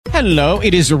Hello,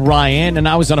 it is Ryan, and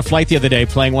I was on a flight the other day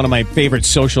playing one of my favorite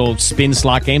social spin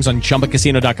slot games on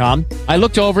ChumbaCasino.com. I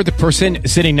looked over at the person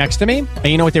sitting next to me, and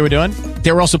you know what they were doing?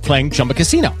 They were also playing Chumba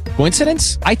Casino.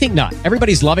 Coincidence? I think not.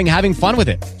 Everybody's loving having fun with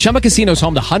it. Chumba Casino is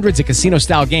home to hundreds of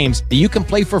casino-style games that you can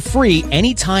play for free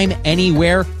anytime,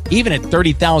 anywhere, even at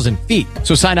 30,000 feet.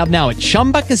 So sign up now at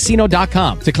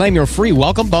ChumbaCasino.com to claim your free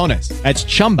welcome bonus. That's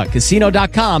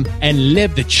ChumbaCasino.com and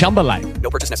live the Chumba life.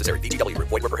 No purchase necessary. VGW.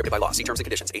 Void where prohibited by law. See terms and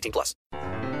conditions. 18+.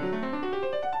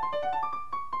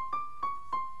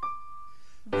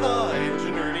 The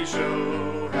Ingenuity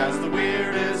Show has the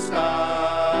weirdest stuff.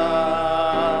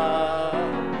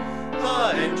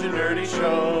 The Ingenuity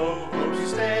Show hopes you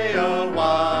stay a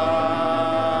while.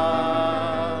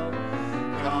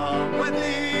 Come with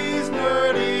these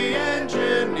nerdy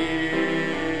engineers.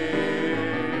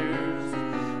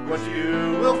 What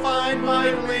you will find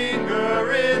might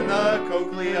linger in the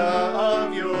cochlea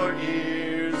of your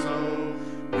ears. So,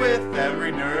 with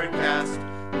every nerdcast,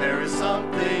 there is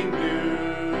something new.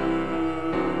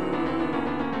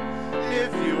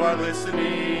 If you are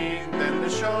listening, then the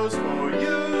show's for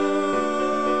you.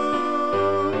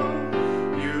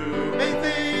 You may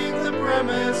think the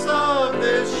premise of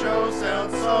this show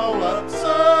sounds so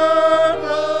absurd.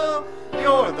 Well,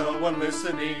 you're the one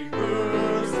listening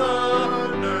who's the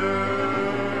nerd.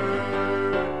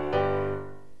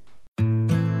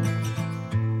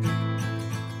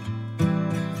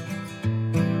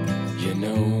 You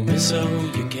know me so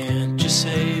you can't just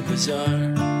say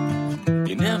bizarre.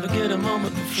 You never get a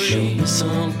moment for free. Show me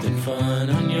something fun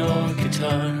on your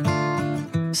guitar.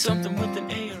 Something with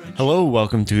an A or a G. Hello,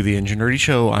 welcome to the Ingenuity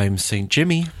Show. I'm St.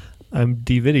 Jimmy. I'm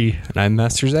D-Viddy. And I'm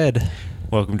Master Zed.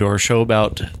 Welcome to our show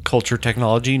about culture,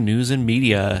 technology, news, and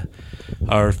media.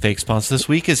 Our fake sponsor this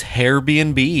week is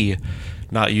Hairbnb.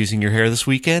 Not using your hair this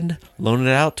weekend? Loan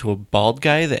it out to a bald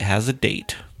guy that has a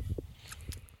date.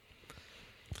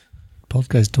 Bald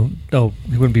guys don't... Oh,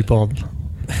 he wouldn't be bald.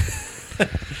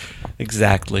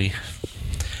 Exactly.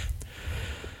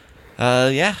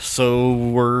 So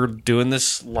we're doing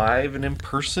this live and in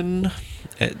person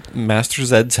at Master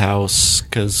Zed's house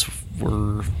because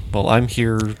I'm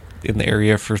here in the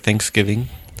area for Thanksgiving,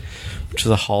 which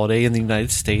is a holiday in the United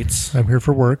States. I'm here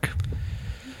for work,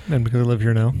 and because I live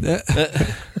here now. Did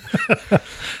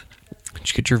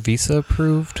you get your visa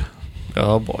approved?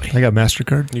 Oh boy. I got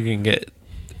MasterCard. You can get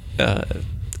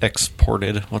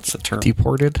exported. What's the term?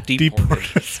 Deported?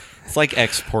 Deported. It's like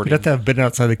exporting. You'd have to have been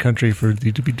outside the country for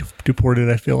you to be deported,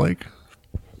 I feel like.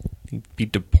 You'd be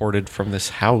deported from this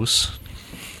house.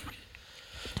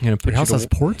 You gonna put Your house you has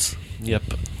ports? Yep.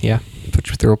 Yeah. Put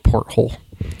you through a porthole.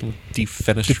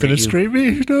 Defenestrate you. Defenestrate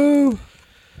me? No.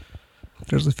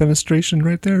 There's a fenestration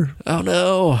right there. Oh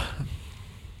no.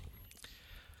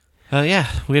 Yeah,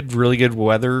 we had really good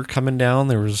weather coming down.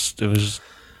 It was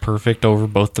perfect over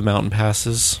both the mountain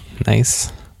passes.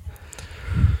 Nice.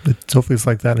 Hopefully it's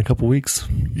like that in a couple weeks.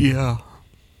 Yeah.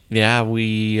 Yeah,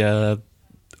 we own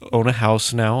a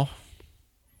house now.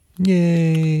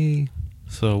 Yay.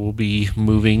 So we'll be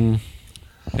moving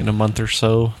in a month or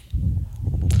so.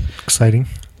 Exciting.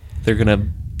 They're going to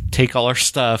take all our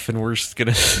stuff and we're just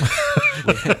going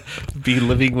to be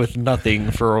living with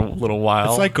nothing for a little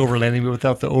while. It's like overlanding, but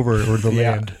without the over or the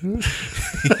land.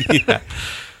 Yeah.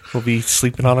 We'll be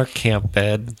sleeping on our camp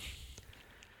bed.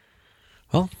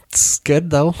 Well, it's good,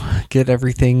 though. Get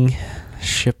everything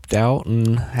shipped out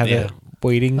and have it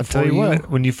waiting I'll for tell you what,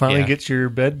 when you finally get your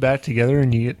bed back together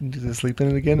and you get to sleep in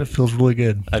it again, it feels really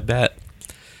good. I bet.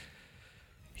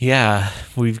 Yeah,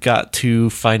 we've got to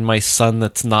find my son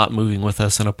that's not moving with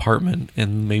us an apartment,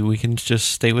 and maybe we can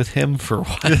just stay with him for a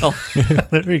while.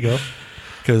 There you go.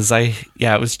 Because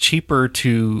it was cheaper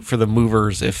for the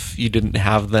movers if you didn't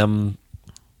have them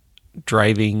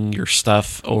driving your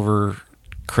stuff over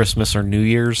Christmas or New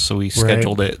Year's, so we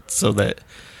scheduled it so that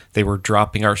they were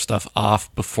dropping our stuff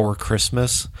off before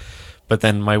Christmas. But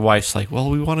then my wife's like, well,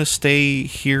 we want to stay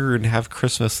here and have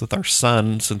Christmas with our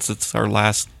son since it's our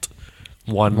last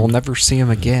one. We'll never see him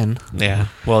again. Yeah.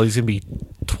 Well, he's going to be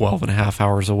 12 and a half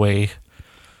hours away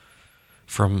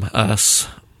from us.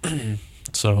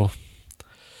 So,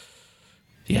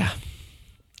 yeah.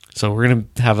 So we're going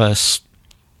to have a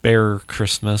spare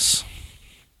Christmas.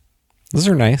 Those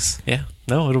are nice. Yeah.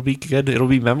 No, it'll be good. It'll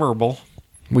be memorable.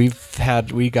 We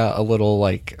got a little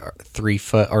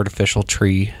 3-foot artificial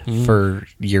tree for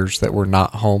years that we're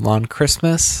not home on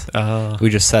Christmas. We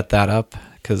just set that up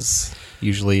because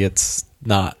usually it's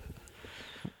not,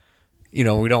 we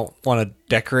don't want to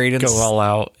decorate and go all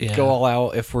out. Yeah. Go all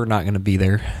out if we're not going to be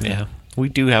there. Yeah. We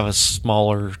do have a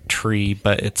smaller tree,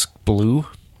 but it's blue.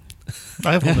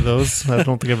 I have one of those. I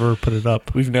don't think I've ever put it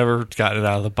up. We've never gotten it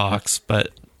out of the box,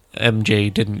 but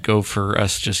MJ didn't go for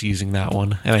us just using that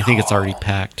one, and I think it's already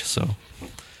packed. So,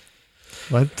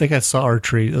 Well, I think I saw our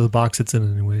tree, the box it's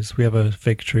in anyways. We have a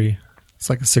fake tree. It's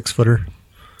like a 6-footer.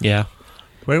 yeah.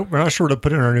 We're not sure where to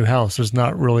put it in our new house. There's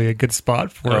not really a good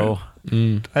spot for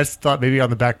it. I just thought maybe on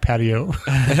the back patio.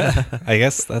 I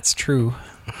guess that's true.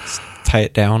 Just tie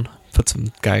it down, put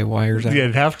some guy wires out. Yeah,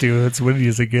 you'd have to. It's windy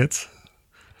as it gets.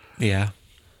 Yeah.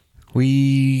 We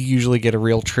usually get a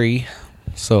real tree,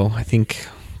 so I think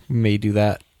we may do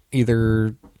that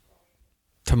either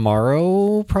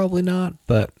tomorrow, probably not,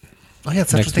 but Oh, yeah,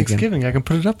 it's after Thanksgiving. I can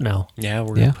put it up now. Yeah,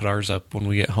 we're going to put ours up when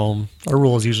we get home. Our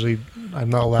rule is usually I'm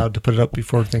not allowed to put it up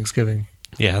before Thanksgiving.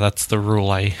 Yeah, that's the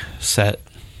rule I set.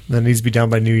 That needs to be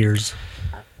done by New Year's.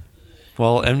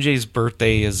 Well, MJ's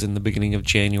birthday is in the beginning of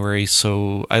January,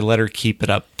 so I let her keep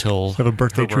it up till Have a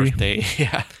birthday her tree? birthday.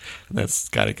 Yeah, that's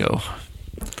got to go.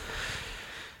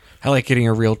 I like getting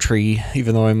a real tree,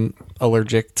 even though I'm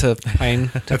allergic to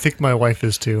pine. I think my wife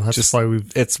is too. That's why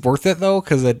we've... It's worth it though,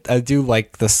 because I do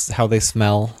like this how they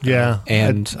smell. Yeah,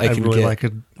 and I can really get, like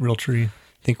a real tree. I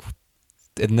think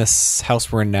in this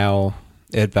house we're in now,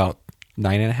 it's about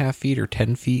 9.5 feet or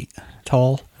 10 feet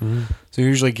tall. So we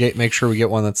usually make sure we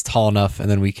get one that's tall enough, and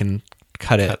then we can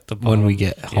cut it when we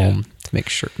get home to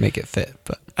make it fit.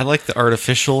 But I like the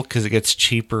artificial because it gets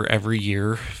cheaper every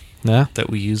year that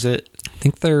we use it. I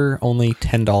think they're only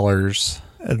 $10.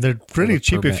 And they're pretty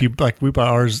cheap if you like. We bought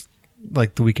ours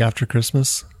like the week after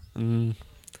Christmas,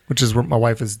 which is where my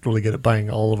wife is really good at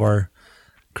buying all of our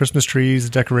Christmas trees,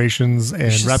 decorations,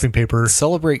 and wrapping paper.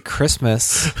 Celebrate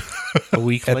Christmas A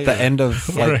week at later. the end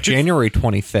of like January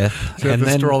 25th, So and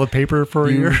then store all the paper for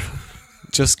a year.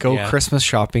 Just go Christmas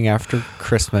shopping after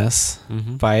Christmas.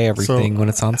 Buy everything when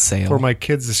it's on sale. For my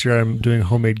kids this year, I'm doing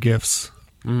homemade gifts.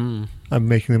 I'm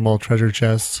making them all treasure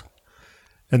chests.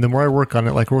 And the more I work on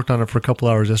it, like I worked on it for a couple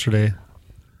hours yesterday,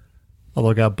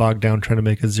 although I got bogged down trying to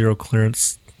make a zero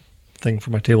clearance thing for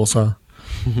my table saw.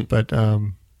 But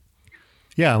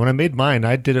yeah, when I made mine,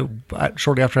 I did it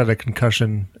shortly after I had a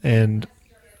concussion, and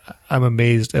I'm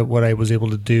amazed at what I was able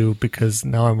to do because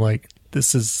now I'm like,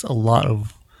 this is a lot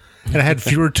of... And I had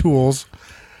fewer tools,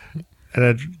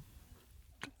 and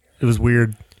it was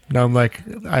weird. Now I'm like,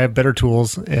 I have better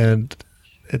tools, and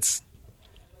it's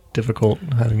difficult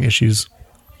having issues.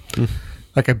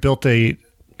 Like I built a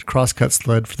crosscut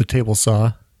sled for the table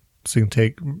saw, so you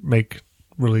can make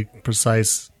really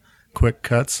precise, quick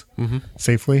cuts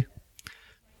safely.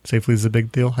 Safely is a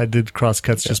big deal. I did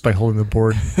crosscuts just by holding the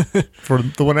board for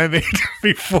the one I made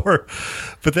before,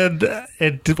 but then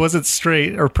it wasn't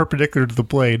straight or perpendicular to the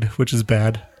blade, which is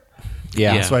bad.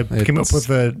 Yeah. So I came up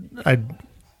with I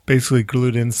basically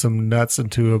glued in some nuts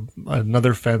into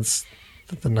another fence.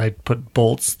 Then I put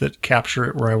bolts that capture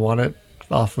it where I want it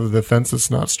off of the fence that's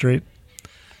not straight,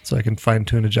 so I can fine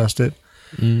tune adjust it,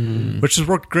 which has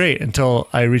worked great until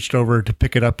I reached over to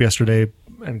pick it up yesterday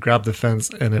and grabbed the fence,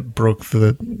 and it broke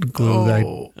the glue that I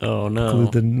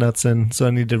glued the nuts in, so I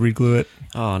need to re-glue it.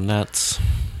 Oh, nuts.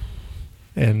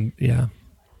 And yeah.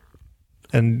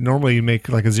 And normally you make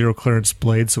like a zero clearance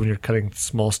blade, so when you're cutting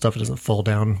small stuff, it doesn't fall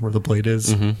down where the blade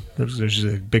is. There's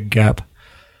usually a big gap.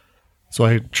 So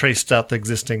I traced out the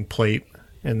existing plate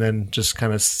and then just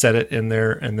kind of set it in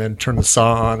there and then turned the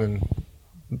saw on and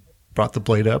brought the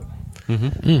blade up.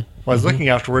 While I was looking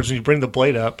afterwards, when you bring the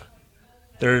blade up,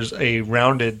 there's a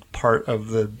rounded part of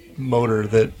the motor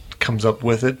that comes up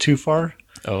with it too far.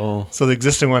 Oh. So the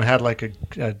existing one had like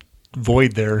a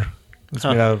void there. It's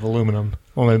made out of aluminum.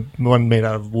 Well, my one made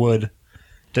out of wood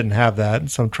didn't have that.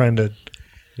 So I'm trying to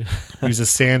use a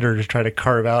sander to try to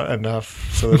carve out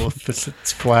enough so that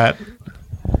it's flat.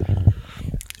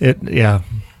 Yeah.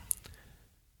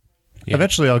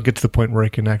 Eventually I'll get to the point where I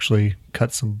can actually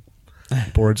cut some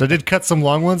boards. I did cut some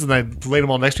long ones and I laid them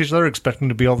all next to each other expecting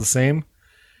to be all the same.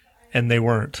 And they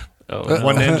weren't.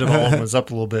 One end of all of them was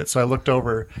up a little bit. So I looked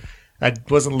over. I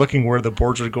wasn't looking where the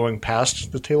boards were going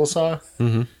past the table saw.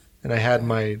 And I had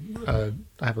I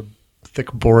have a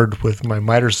thick board with my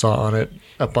miter saw on it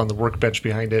up on the workbench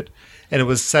behind it. And it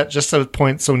was set just at a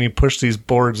point so when you push these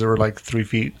boards that were like 3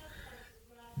 feet,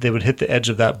 they would hit the edge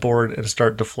of that board and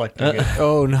start deflecting it.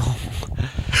 Oh, no.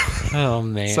 Oh,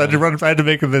 man. So I had to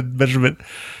make the measurement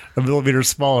a millimeter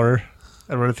smaller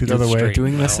and run it through the other way.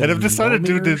 Doing this And I've decided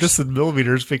to do this in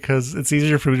millimeters because it's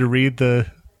easier for me to read the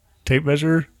tape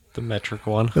measure. The metric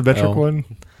one. The metric one.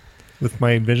 With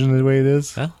my vision the way it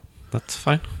is. Well, that's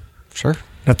fine. Sure.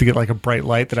 Not to get like a bright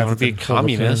light that I have to be a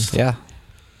communist. Yeah.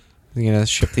 You're going to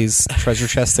ship these treasure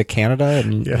chests to Canada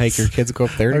and make your kids go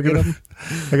up there to get them?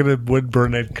 I'm going to wood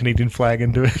burn a Canadian flag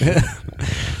into it.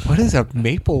 What is that?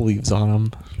 Maple leaves on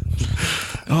them.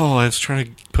 Oh, I was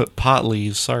trying to put pot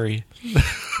leaves. Sorry.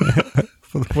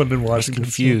 For the one in I was Washington.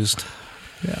 confused.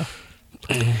 Yeah.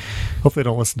 Hope they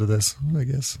don't listen to this, I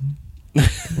guess.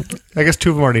 I guess 2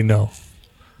 of them already know.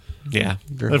 Yeah.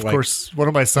 And of course, one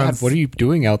of my sons... God, what are you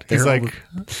doing out there? He's like,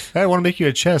 hey, I want to make you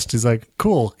a chest. He's like,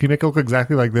 cool. Can you make it look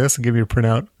exactly like this and give me a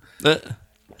printout? And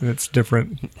it's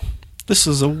different. This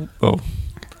is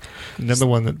Another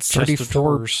one that's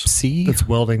 34C. that's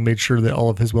welding made sure that all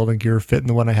of his welding gear fit in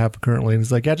the one I have currently. And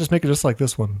he's like, yeah, just make it just like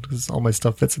this one because all my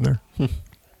stuff fits in there.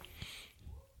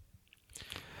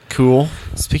 cool.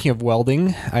 Speaking of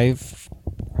welding, I've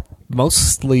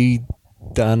mostly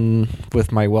done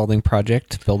with my welding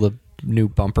project, build a new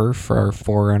bumper for our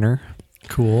 4Runner.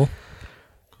 Cool.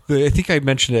 I think I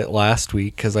mentioned it last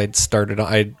week because I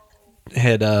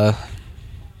had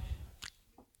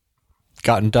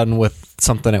gotten done with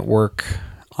something at work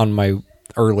on my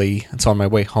early, and so on my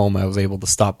way home I was able to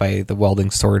stop by the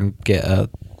welding store and get a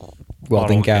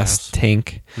welding gas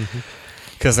tank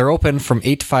because they're open from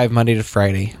 8 to 5 Monday to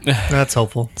Friday. That's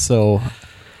helpful. So,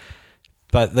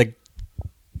 but the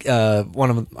one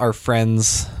of our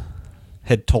friends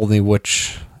had told me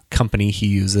which company he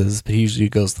uses, but he usually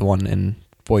goes the one in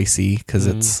Boise because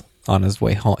it's on his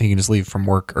way home. He can just leave from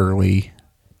work early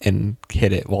and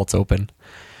hit it while it's open.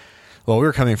 Well, we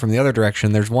were coming from the other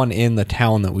direction. There's one in the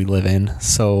town that we live in,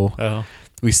 so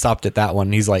we stopped at that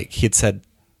one. He had said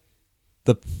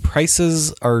the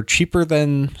prices are cheaper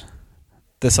than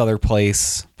this other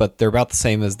place, but they're about the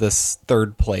same as this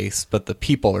third place, but the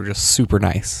people are just super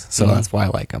nice, so that's why I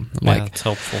like them. I'm like, it's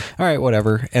helpful. All right,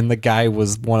 whatever. And the guy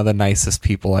was one of the nicest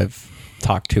people I've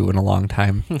talked to in a long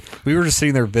time. We were just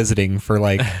sitting there visiting for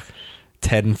like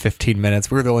 10, 15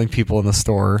 minutes. We were the only people in the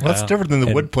store. Well, that's different than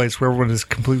the wood place where everyone is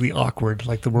completely awkward,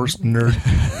 like the worst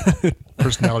nerd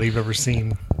personality you've ever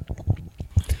seen.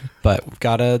 But we've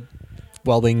got a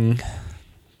welding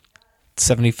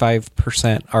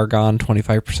 75% argon,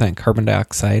 25% carbon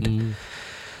dioxide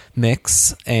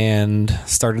mix, and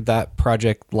started that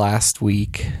project last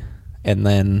week, and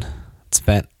then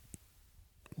spent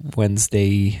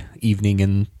Wednesday evening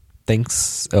and I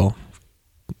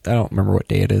don't remember what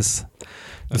day it is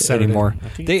anymore.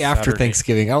 Day after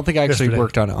Thanksgiving. I don't think I actually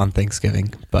worked on it on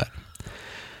Thanksgiving, but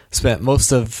spent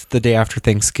most of the day after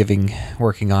Thanksgiving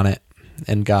working on it,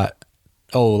 and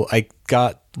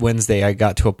Wednesday I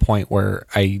got to a point where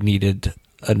I needed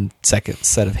a second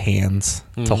set of hands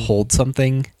to hold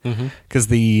something, because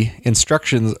the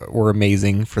instructions were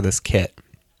amazing for this kit,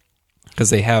 because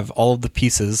they have all of the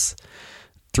pieces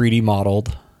 3D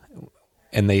modeled,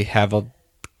 and they have a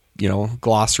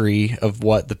glossary of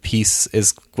what the piece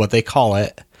is, what they call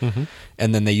it,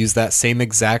 and then they use that same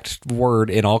exact word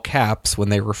in all caps when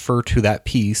they refer to that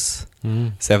piece.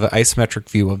 So they have an isometric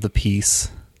view of the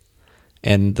piece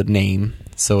and the name,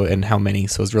 and how many.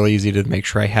 So it's really easy to make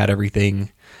sure I had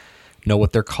everything, know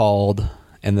what they're called,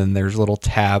 and then there's little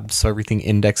tabs so everything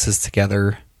indexes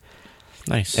together.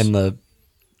 Nice. And the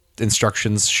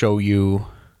instructions show you,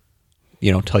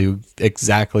 tell you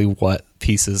exactly what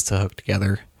pieces to hook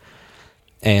together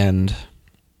and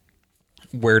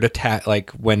where to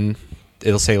when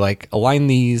it'll say align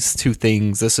these two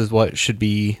things, this is what should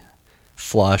be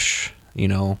flush,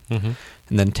 and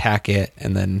then tack it,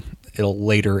 and then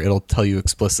it'll tell you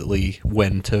explicitly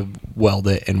when to weld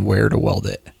it and where to weld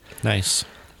it. Nice.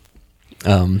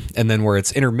 And then where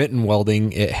it's intermittent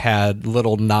welding, it had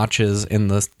little notches in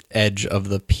the edge of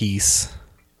the piece,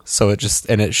 so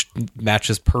it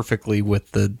matches perfectly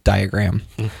with the diagram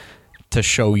to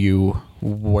show you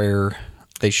where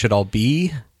they should all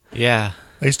be. Yeah.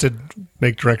 I used to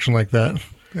make direction like that,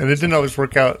 and it didn't always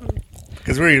work out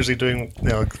because we were usually doing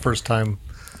the first time.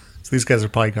 So these guys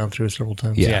have probably gone through it several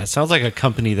times. Yeah, it sounds like a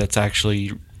company that's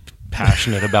actually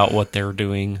passionate about what they're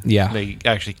doing. Yeah. They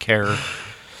actually care.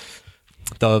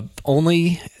 The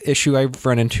only issue I've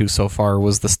run into so far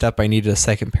was the step I needed a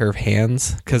second pair of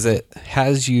hands, because it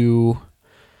has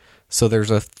so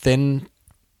there's a thin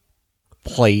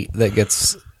plate that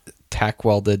gets tack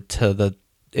welded to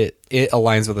it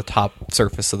aligns with the top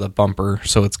surface of the bumper,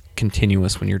 so it's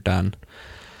continuous when you're done.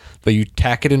 But you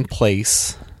tack it in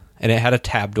place, and it had a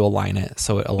tab to align it,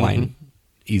 so it aligned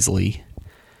easily.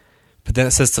 But then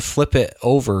it says to flip it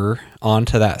over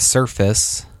onto that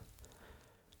surface,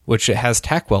 which it has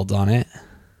tack welds on it,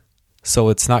 so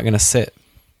it's not going to sit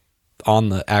on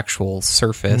the actual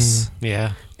surface.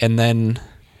 Yeah. And then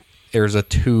there's a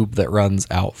tube that runs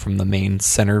out from the main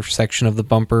center section of the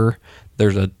bumper.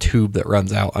 There's a tube that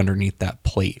runs out underneath that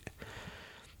plate.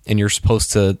 And you're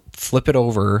supposed to flip it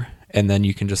over, and then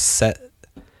you can just set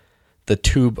the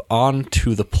tube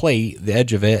onto the plate, the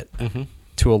edge of it,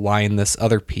 to align this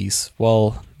other piece.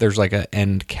 Well, there's like an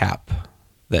end cap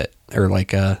or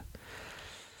like a,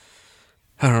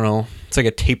 I don't know, it's like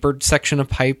a tapered section of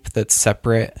pipe that's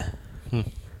separate.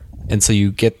 And so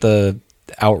you get the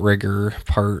outrigger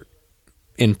part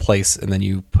in place, and then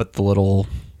you put the little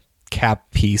cap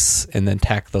piece and then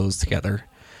tack those together.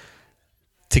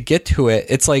 To get to it,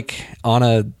 it's like on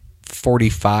a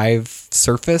 45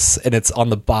 surface, and it's on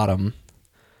the bottom.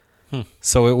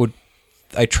 So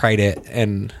I tried it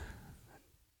and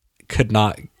could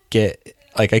not get,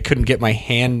 like, I couldn't get my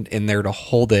hand in there to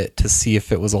hold it to see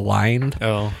if it was aligned.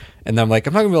 Oh. And then I'm like,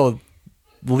 I'm not going to be able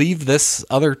to leave this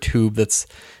other tube that's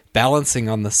balancing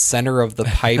on the center of the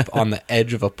pipe on the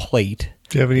edge of a plate.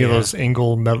 Do you have any of those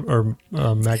angle metal or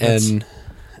magnets? And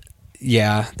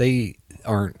yeah, they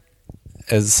aren't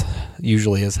as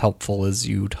usually as helpful as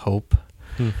you'd hope.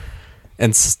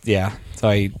 And so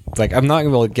I like, I'm not going to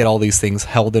be able to get all these things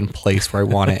held in place where I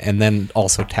want it and then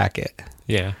also tack it.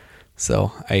 Yeah.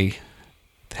 So I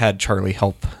had Charlie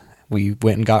help. We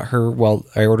went and got her,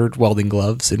 I ordered welding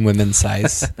gloves in women's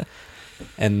size.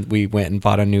 And we went and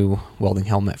bought a new welding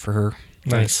helmet for her.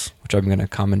 Nice. Which I'm going to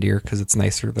commandeer because it's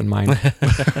nicer than mine.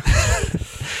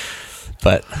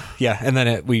 But yeah, and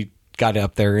then we got it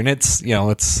up there, and it's,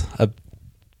 it's a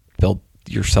build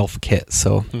yourself kit.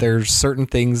 So there's certain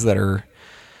things that are,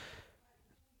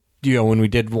 when we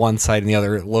did one side and the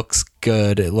other, it looks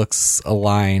good. It looks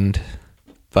aligned,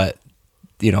 but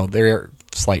there are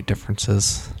slight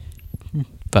differences.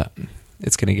 But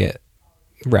it's going to get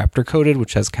Raptor coated,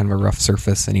 which has kind of a rough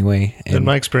surface anyway. And in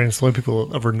my experience, the only people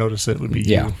who ever notice it would be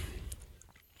you.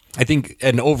 I think,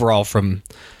 and overall from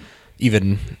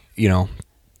even,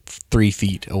 3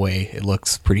 feet away, it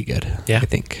looks pretty good. Yeah. I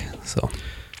think. So.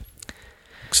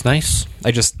 Looks nice.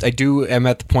 I'm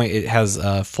at the point it has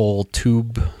a full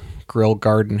tube grill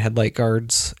guard and headlight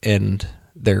guards, and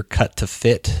they're cut to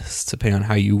fit depending on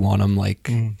how you want them, like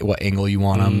what angle you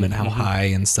want them and how high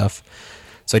and stuff.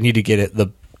 So I need to get the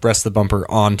rest of the bumper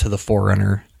onto the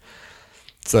 4Runner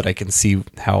so that I can see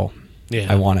how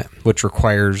I want it, which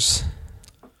requires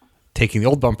taking the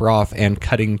old bumper off and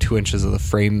cutting 2 inches of the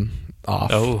frame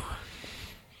off. Oh.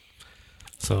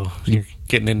 So you're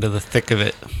getting into the thick of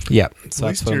it. Yeah. So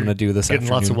that's what I'm going to do this afternoon.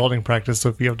 Getting lots of welding practice, so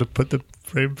if you have to put the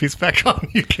frame piece back on,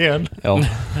 you can. Oh,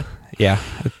 yeah.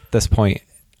 At this point,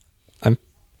 I'm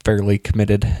fairly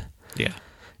committed. Yeah.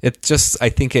 It just, I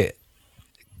think it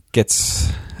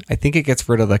gets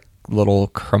rid of the little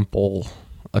crumple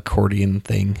accordion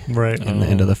thing right in the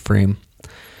end of the frame.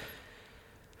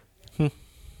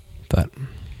 But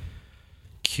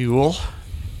cool.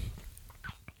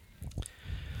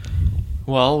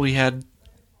 Well, we had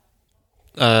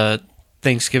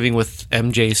Thanksgiving with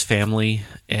MJ's family,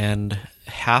 and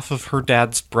half of her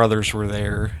dad's brothers were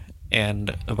there,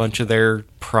 and a bunch of their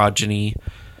progeny,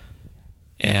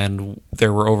 and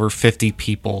there were over 50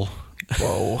 people.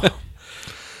 Whoa.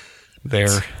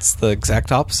 There. It's the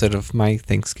exact opposite of my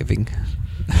Thanksgiving.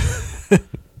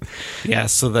 Yeah,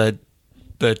 so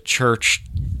the church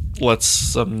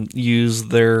lets them use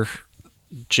their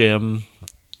gym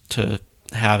to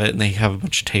have it, and they have a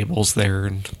bunch of tables there,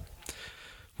 and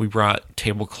we brought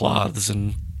tablecloths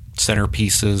and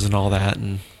centerpieces and all that,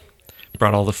 and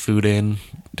brought all the food in.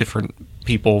 Different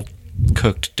people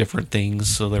cooked different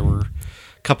things, so there were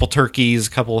a couple turkeys,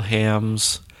 a couple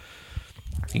hams,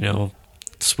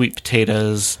 sweet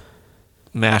potatoes,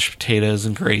 mashed potatoes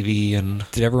and gravy. And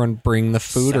did everyone bring the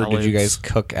food, salads. Or did you guys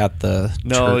cook at the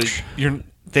church?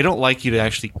 They don't like you to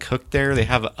actually cook there. They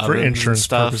have ovens for insurance and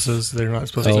stuff. purposes. They're not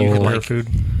supposed to you can, prepare food.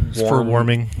 It's for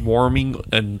warming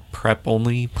and prep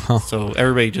only. So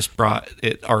everybody just brought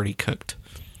it already cooked.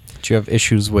 Did you have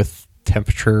issues with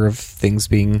temperature of things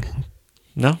being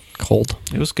cold?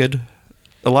 It was good.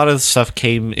 A lot of the stuff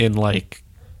came in like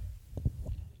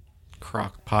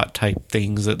crock pot type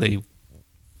things that they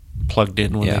plugged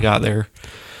in when they got there.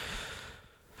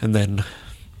 And then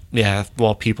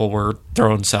while people were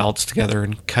throwing salads together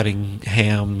and cutting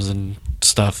hams and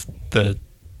stuff, the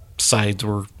sides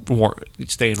were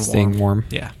staying warm.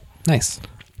 Yeah. Nice.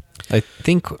 I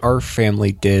think our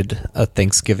family did a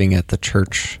Thanksgiving at the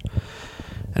church,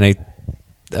 and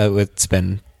it's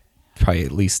been probably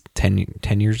at least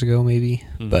 10 years ago maybe,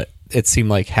 but it seemed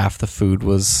like half the food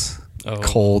was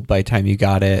cold by the time you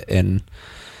got it,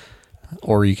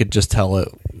 or you could just tell it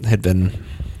had been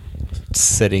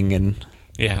sitting and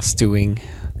stewing.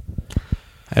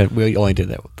 We only did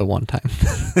that the one time.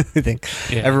 I think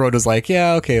everyone was like,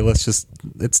 it's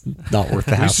not worth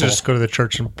the hassle. We used to just go to the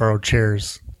church and borrow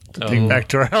chairs to take back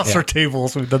to our house or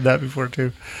tables. We've done that before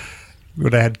too.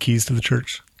 When I had keys to the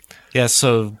church. Yeah,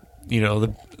 so,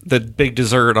 the big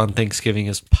dessert on Thanksgiving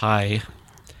is pie.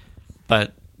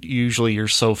 but usually you're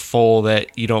so full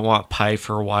that you don't want pie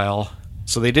for a while.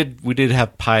 So we did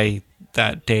have pie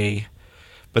that day,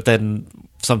 but then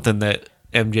something that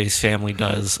MJ's family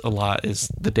does a lot is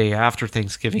the day after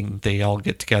Thanksgiving, they all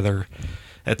get together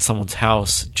at someone's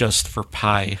house just for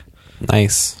pie.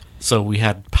 Nice. So we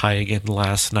had pie again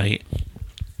last night,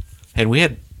 and we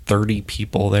had 30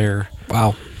 people there.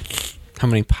 Wow. How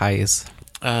many pies?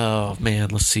 Oh, man,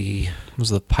 let's see. Was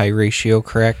the pie ratio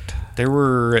correct? There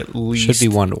were at least... Should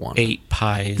be 1-to-1. 8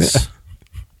 pies.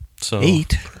 So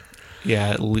 8? Yeah,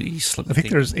 at least. I think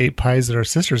there's 8 pies at our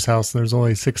sister's house, and there's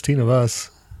only 16 of us.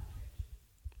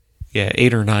 Yeah,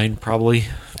 8 or 9, probably.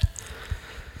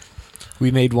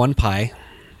 We made 1 pie.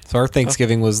 So our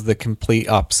Thanksgiving was the complete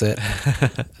opposite.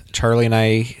 Charlie and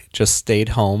I just stayed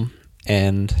home,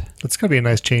 and... That's going to be a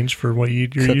nice change for what your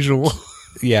usual...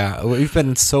 Yeah, we've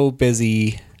been so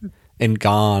busy and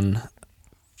gone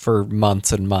for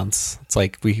months and months. It's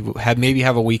like we maybe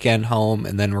have a weekend home,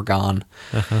 and then we're gone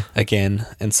again.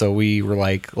 And so we were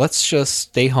like, let's just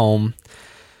stay home.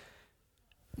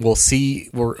 We're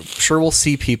sure we'll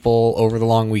see people over the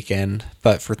long weekend,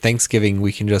 but for Thanksgiving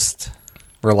we can just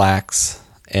relax.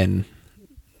 And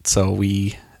so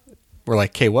we were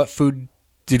like, okay, what food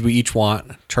did we each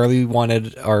want? Charlie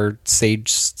wanted our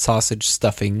sage sausage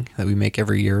stuffing that we make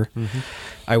every year. Mm-hmm.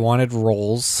 I wanted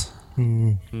rolls.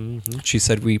 Mm-hmm. She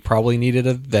said we probably needed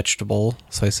a vegetable,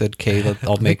 so I said, okay,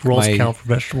 I'll make rolls my count for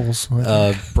vegetables.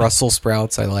 Brussels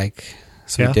sprouts I like.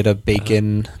 So we did a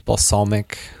bacon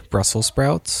balsamic Brussels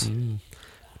sprouts,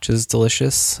 which is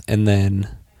delicious. And then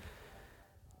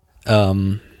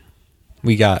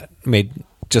we made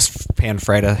just pan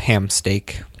fried a ham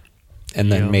steak,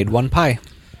 and then made 1 pie.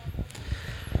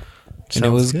 And it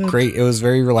was great. It was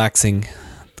very relaxing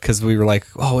because we were like,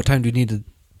 oh, what time do we need to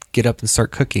get up and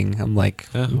start cooking? I'm like,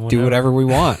 do whatever we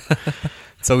want.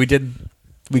 So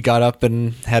we got up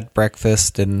and had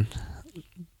breakfast and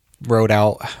wrote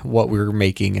out what we were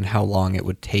making and how long it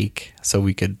would take so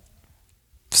we could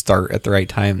start at the right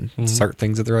time, start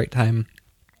things at the right time.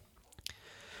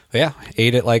 But yeah,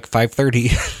 ate at like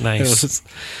 5:30. Nice.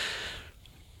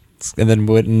 And then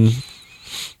went and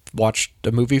watched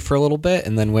a movie for a little bit,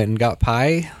 and then went and got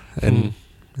pie. And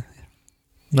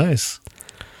nice.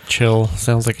 Chill.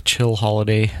 Sounds like a chill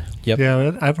holiday. Yep.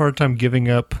 Yeah, I have a hard time giving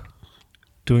up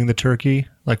doing the turkey.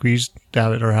 Like we used to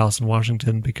have it at our house in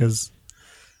Washington because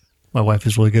my wife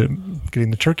is really good at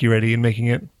getting the turkey ready and making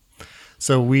it.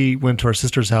 So we went to our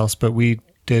sister's house, but we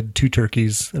did 2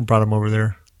 turkeys and brought them over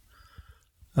there.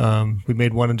 We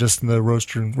made one just in the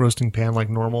roasting pan like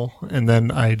normal, and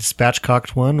then I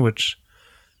spatchcocked one, which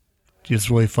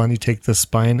is really fun. You take the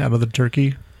spine out of the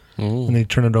turkey, and then you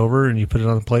turn it over, and you put it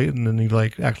on the plate, and then you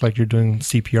like act like you're doing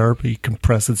CPR, but you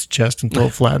compress its chest until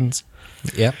it flattens.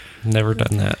 Yep. Never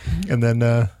done that. And then,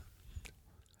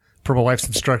 per my wife's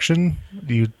instruction,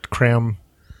 you cram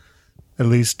at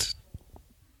least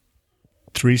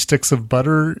 3 sticks of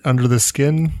butter under the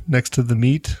skin next to the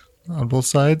meat on both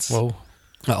sides. Whoa.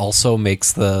 It also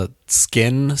makes the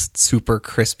skin super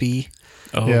crispy.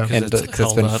 Oh, yeah. And because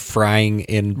it's been frying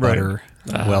in butter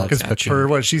while it's cooking. For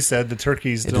what she said, the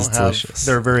turkeys delicious.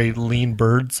 They're very lean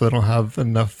birds, so they don't have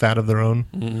enough fat of their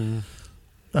own.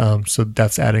 So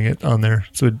that's adding it on there.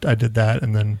 So I did that,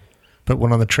 and then put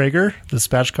one on the Traeger, the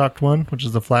spatchcocked one, which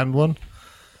is the flattened one.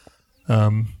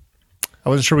 I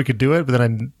wasn't sure we could do it, but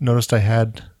then I noticed I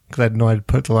had, because I didn't know I'd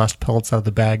put the last pellets out of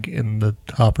the bag in the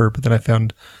hopper, but then I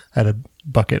found I had a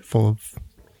bucket full of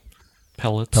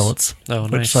pellets. Oh,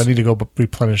 nice. So I need to go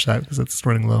replenish that because it's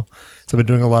running low. So I've been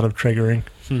doing a lot of Traegering.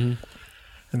 And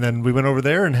then we went over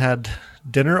there and had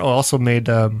dinner. I also made,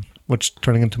 which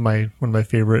turning into one of my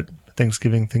favorite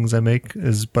Thanksgiving things I make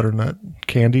is butternut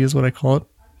candy is what I call it.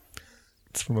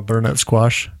 It's from a butternut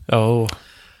squash. Oh.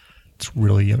 It's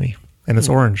really yummy. And it's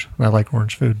orange. And I like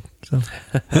orange food. So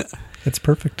it's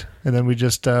perfect. And then we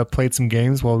just played some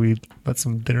games while we let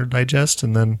some dinner digest.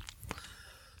 And then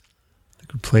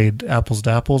we played Apples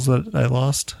to Apples that I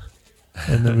lost.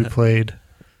 And then we played...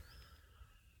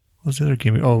 What was the other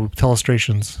game? Oh,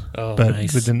 Telestrations. Oh, but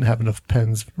nice. We didn't have enough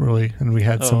pens, really. And we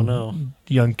had some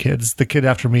young kids. The kid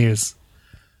after me is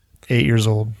 8 years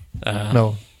old.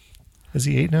 No. Is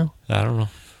he 8 now? I don't know.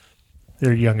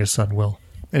 Their youngest son, Will.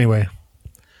 Anyway,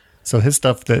 so his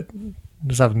stuff that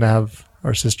just having to have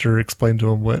our sister explain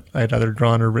to him what I had either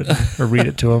drawn or written or read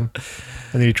it to him.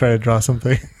 And then you try to draw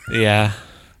something. Yeah.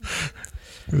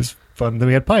 It was fun. Then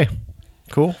we had pie.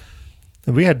 Cool.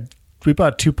 And we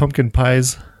bought 2 pumpkin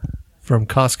pies from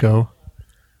Costco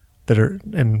that are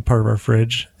in part of our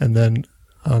fridge. And then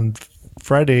on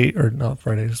Friday, or not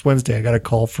Friday, it's Wednesday, I got a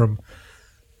call from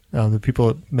The people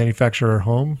that manufacture our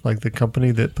home, like the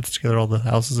company that puts together all the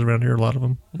houses around here, a lot of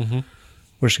them,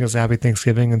 wishing us a happy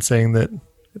Thanksgiving and saying that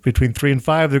between 3 and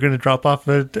 5, they're going to drop off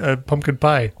a pumpkin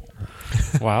pie.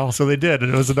 Wow. So they did,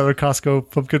 and it was another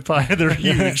Costco pumpkin pie. They're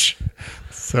huge.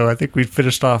 So I think we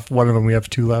finished off one of them. We have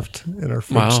 2 left in our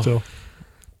fridge still.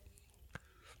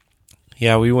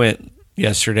 Yeah, we went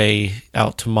yesterday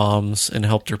out to Mom's and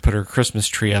helped her put her Christmas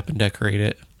tree up and decorate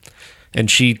it. And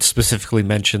she specifically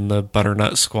mentioned the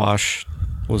butternut squash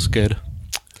was good.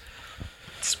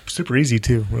 It's super easy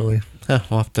too, really. We'll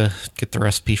have to get the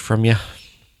recipe from you.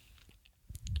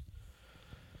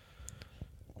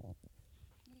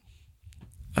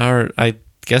 I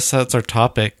guess that's our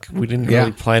topic. We didn't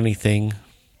really plan anything.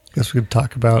 Guess we could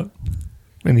talk about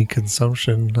any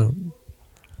consumption.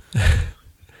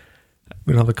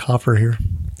 We don't have a coffer here.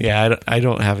 Yeah, I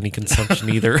don't have any consumption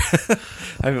either.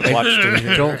 I haven't watched anything.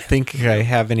 I don't think I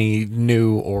have any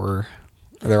new, or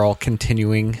they're all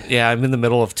continuing. Yeah, I'm in the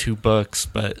middle of 2 books,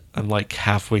 but I'm like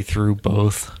halfway through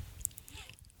both.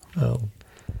 Oh.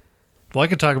 Well, I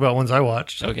could talk about ones I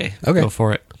watched. Okay, go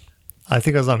for it. I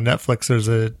think I was on Netflix. There's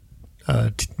a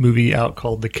movie out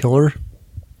called The Killer,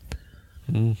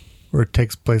 where it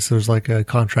takes place. There's like a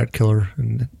contract killer,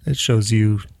 and it shows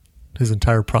you his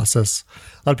entire process.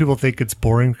 A lot of people think it's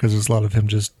boring because there's a lot of him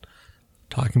just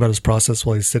talking about his process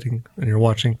while he's sitting, and you're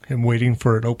watching him waiting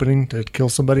for an opening to kill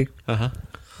somebody.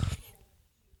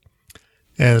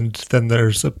 And then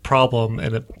there's a problem,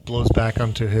 and it blows back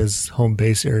onto his home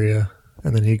base area,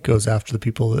 and then he goes after the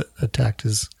people that attacked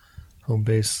his home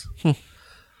base.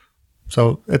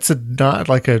 So it's not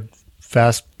like a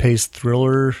fast-paced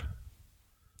thriller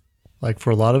like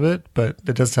for a lot of it, but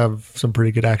it does have some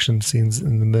pretty good action scenes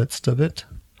in the midst of it.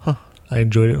 I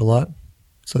enjoyed it a lot,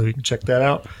 so you can check that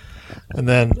out. And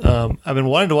then I've been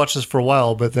wanting to watch this for a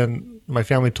while, but then my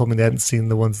family told me they hadn't seen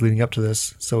the ones leading up to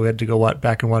this, so we had to go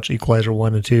back and watch Equalizer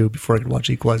 1 and 2 before I could watch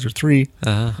Equalizer 3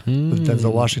 with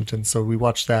Denzel Washington. So we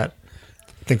watched that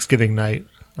Thanksgiving night.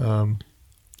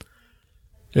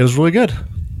 It was really good.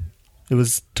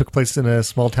 It took place in a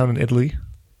small town in Italy,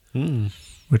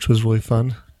 which was really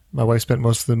fun. My wife spent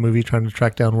most of the movie trying to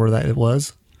track down where it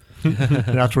was.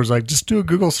 And afterwards, like, just do a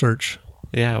Google search.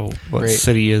 Yeah, what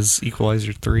city is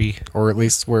Equalizer 3? Or at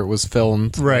least where it was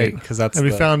filmed. Right. Because that's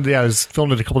we found, it was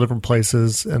filmed at a couple different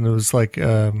places, and it was like,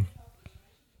 they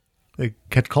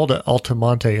had called it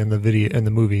Altamonte in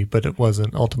the movie, but it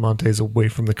wasn't. Altamonte is away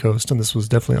from the coast, and this was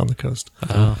definitely on the coast.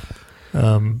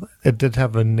 It did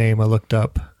have a name I looked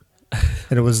up,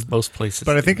 and it was most places.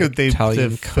 But I think they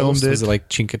filmed coast. it. Was it like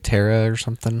Cinque Terre or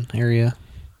something area?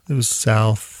 It was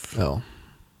south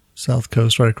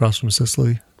coast, right across from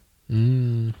Sicily.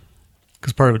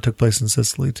 Because part of it took place in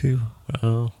Sicily too.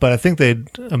 But I think they'd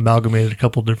amalgamated a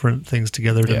couple different things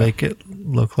together to make it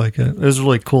look like it. It was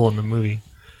really cool in the movie.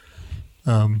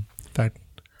 In fact,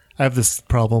 I have this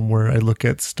problem where I look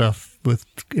at stuff with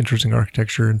interesting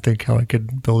architecture and think how I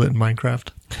could build it in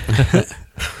Minecraft.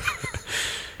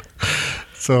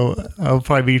 So I'll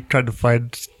probably be trying to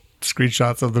find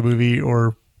screenshots of the movie,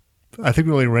 or I think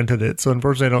we only rented it. So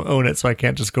unfortunately I don't own it, so I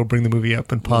can't just go bring the movie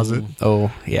up and pause it.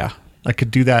 Oh, yeah. I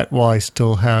could do that while I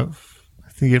still have,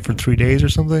 I think, it for 3 days or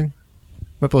something.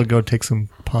 Might be able to go take some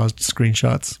paused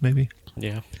screenshots, maybe.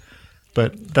 Yeah.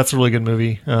 But that's a really good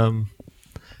movie.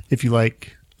 If you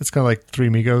like, it's kind of like Three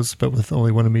Amigos, but with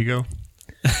only one amigo.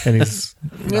 And he's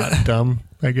not dumb,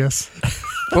 I guess.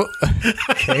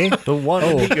 Okay. The one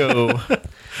amigo.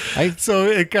 So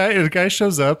a guy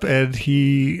shows up, and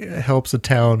he helps a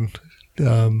town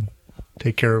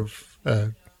take care of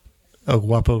a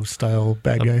Guapo-style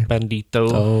bad guy.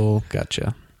 Bandito. Oh,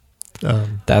 gotcha.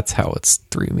 That's how it's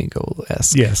Three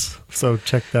Amigo-esque. Yes. So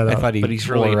check that out. But he's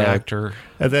really an actor.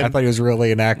 And then, I thought he was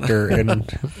really an actor and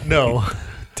no.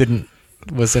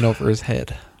 Was in over his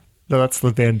head. No, that's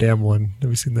the Van Damme one.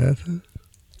 Have you seen that?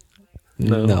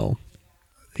 No.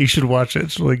 You should watch it.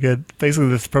 It's really good. Basically,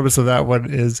 the premise of that one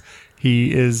is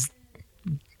his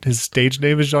stage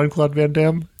name is Jean-Claude Van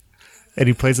Damme, and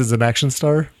he plays as an action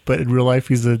star, but in real life,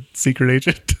 he's a secret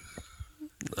agent.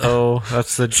 Oh,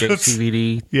 that's the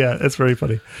JCVD. Yeah, it's very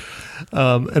funny.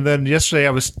 And then yesterday,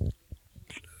 I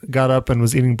got up and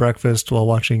was eating breakfast while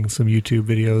watching some YouTube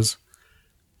videos,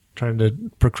 trying to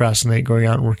procrastinate going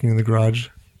out and working in the garage.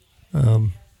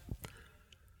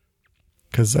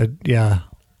 Because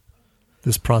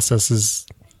this process is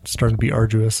starting to be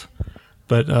arduous.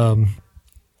 But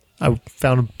I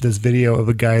found this video of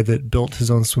a guy that built his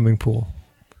own swimming pool.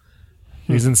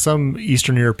 He's in some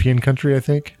Eastern European country, I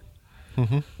think.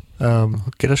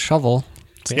 Get a shovel.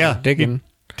 Yeah, digging.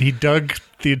 He dug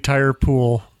the entire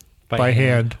pool by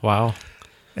hand. Wow.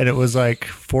 and it was like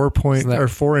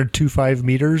 4.25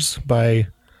 meters by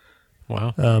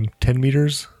Wow. 10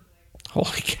 meters.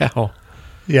 Holy cow.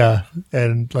 Yeah,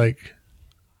 and like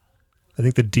I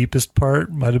think the deepest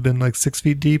part might have been like 6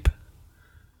 feet deep,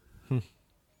 and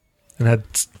had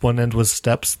one end was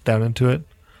steps down into it.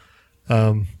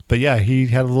 But yeah, he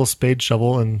had a little spade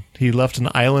shovel, and he left an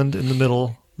island in the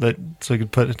middle so he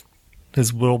could put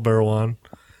his wheelbarrow on.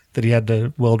 That he had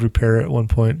to weld repair at one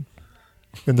point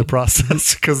in the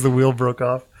process because the wheel broke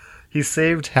off. He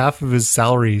saved half of his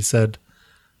salary, he said,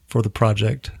 for the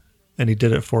project, and he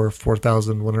did it for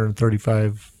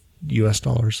 $4,135 US.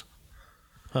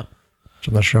 Huh. Which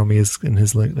I'm not sure how many is in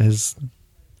his, but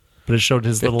it showed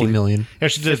his 50 little million.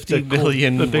 Actually, 50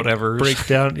 million the big whatever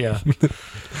breakdown. Yeah,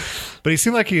 but he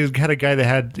seemed like he had a guy that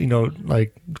had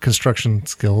like construction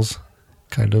skills,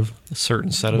 kind of. A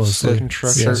certain set of Mostly.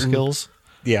 construction Yeah. skills.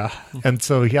 Yeah. And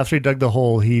so after he dug the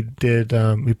hole, he did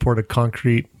he poured a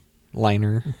concrete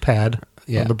Liner. pad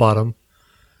Yeah. on the bottom,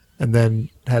 and then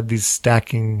had these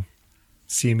stacking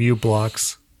CMU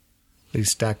blocks that he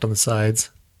stacked on the sides,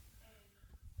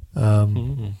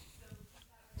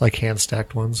 like hand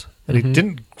stacked ones, and he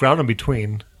didn't ground them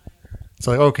between. It's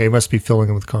like, okay, he must be filling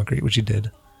them with concrete, which he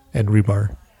did, and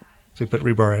rebar. So he put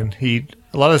rebar in.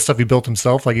 A lot of the stuff he built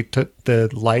himself, like he took the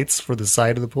lights for the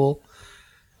side of the pool.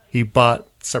 He bought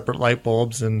separate light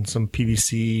bulbs and some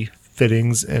PVC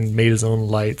fittings and made his own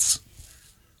lights.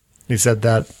 He said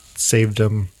that saved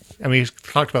him. I mean, he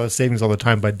talked about the savings all the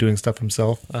time by doing stuff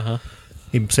himself. Uh-huh.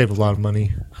 He saved a lot of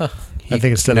money. He I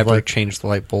think instead never of like, changed the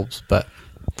light bulbs, but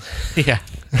Yeah.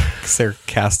 because they're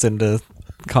cast into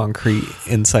concrete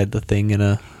inside the thing in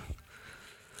a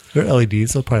they're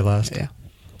LEDs, they'll probably last.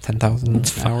 10,000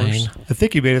 hours. Fine. I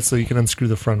think he made it so you can unscrew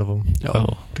the front of them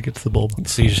Oh. to get to the bulb.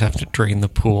 So you just have to drain the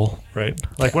pool. Right.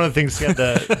 Like one of the things he had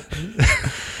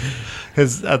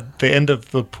his at the end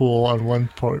of the pool on one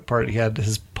part he had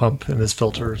his pump and his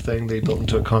filter thing they built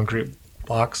into a concrete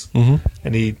box,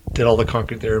 and he did all the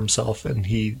concrete there himself, and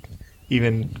he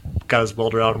even got his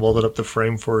welder out and welded up the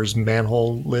frame for his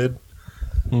manhole lid,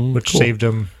 which saved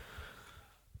him.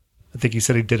 I think he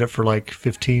said he did it for like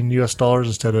 $15 US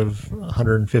instead of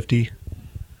 150.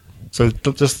 So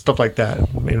just stuff like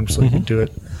that made him so he could do it.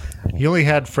 He only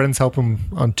had friends help him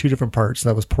on two different parts.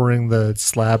 That was pouring the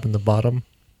slab in the bottom,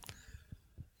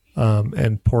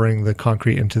 and pouring the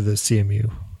concrete into the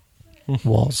CMU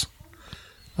walls.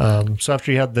 So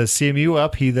after he had the CMU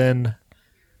up, he then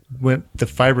went the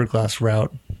fiberglass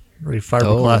route, where he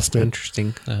fiberglassed it.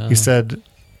 Interesting. He said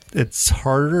it's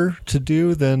harder to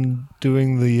do than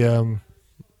doing the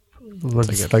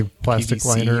what's like plastic PVC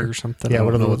liner or something. Yeah, I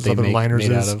what don't know those other make liners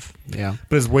made is. out of. Yeah.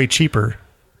 But it's way cheaper.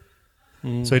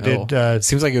 So he did. It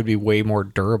seems like it would be way more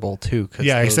durable too. Cause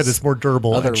Yeah, he said it's more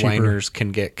durable. Other and cheaper. liners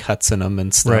can get cuts in them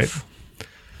and stuff. Right.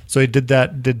 So he did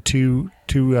that. Did two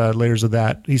layers of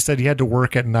that. He said he had to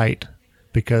work at night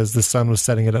because the sun was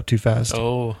setting it up too fast.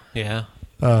 Oh, yeah.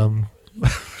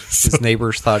 His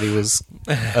neighbors thought he was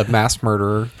a mass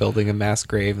murderer building a mass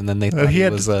grave, and then they thought he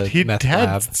was a meth had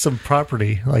lab. some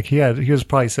property. Like he was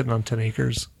probably sitting on 10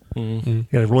 acres. He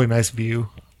had a really nice view.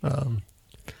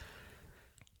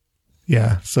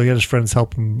 Yeah, so he had his friends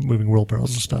help him moving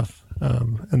wheelbarrows and stuff.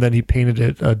 And then he painted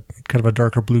it kind of a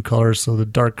darker blue color, so the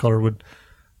dark color would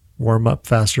warm up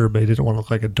faster, but he didn't want to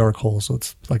look like a dark hole, so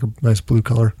it's like a nice blue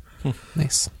color.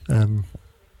 Nice.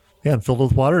 Yeah, and filled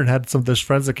with water, and had some of his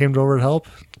friends that came over to help.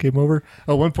 Came over.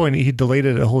 At one point, he delayed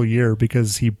it a whole year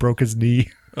because he broke his knee.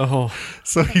 Oh.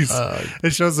 So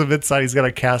it shows him inside. He's got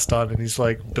a cast on, and he's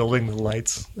like building the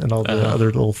lights and all the other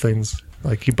little things.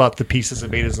 Like he bought the pieces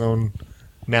and made his own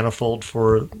manifold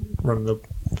for running the.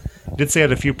 He did say he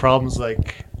had a few problems,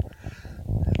 like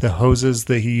the hoses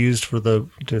that he used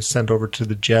to send over to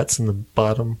the jets in the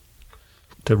bottom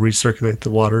to recirculate the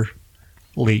water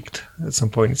leaked at some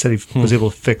point. He said he was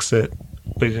able to fix it,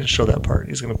 but he didn't show that part.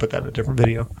 He's going to put that in a different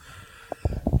video.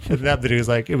 And that video is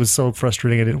like, it was so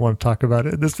frustrating I didn't want to talk about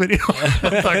it in this video.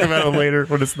 I'll talk about it later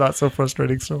when it's not so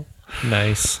frustrating. So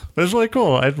Nice. but it's really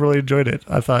cool. I really enjoyed it.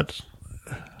 I thought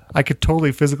I could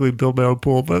totally physically build my own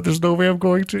pool, but there's no way I'm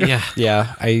going to. Yeah.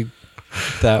 Yeah,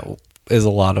 that is a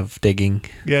lot of digging.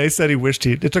 Yeah, he said he wished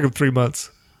it took him 3 months.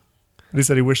 And he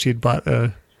said he wished he'd bought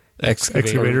a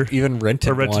excavator. Or even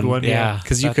rented one. Yeah,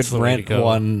 because you that's could the way to rent go.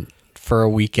 one for a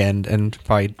weekend and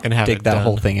probably And have dig it that done.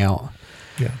 whole thing out.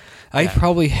 Yeah. I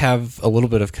probably have a little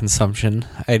bit of consumption.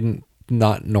 I'm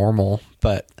not normal,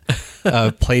 but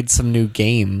played some new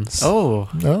games. Oh,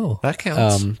 Oh. that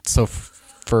counts. So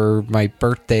for my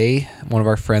birthday, one of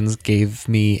our friends gave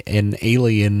me an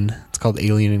Alien. It's called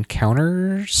Alien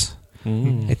Encounters,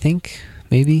 I think,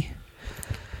 maybe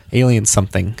Alien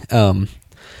something.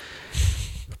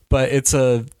 But it's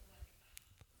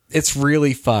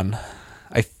really fun.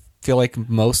 I feel like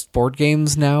most board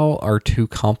games now are too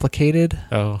complicated.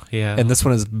 Oh, yeah. And this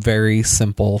one is very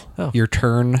simple. Oh. Your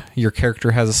turn, your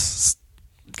character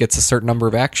gets a certain number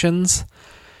of actions,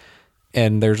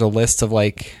 and there's a list of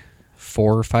like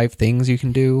 4 or 5 things you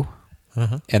can do.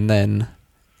 And then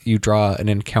you draw an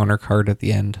encounter card at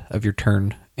the end of your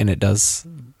turn, and it does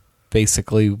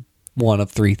basically one of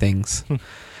 3 things.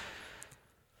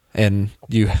 And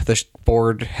the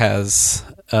board has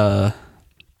the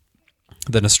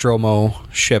Nostromo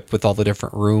ship with all the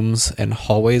different rooms and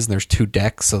hallways, and there's 2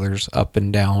 decks, so there's up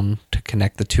and down to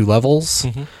connect the 2 levels.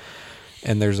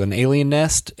 And there's an alien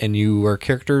nest, and you are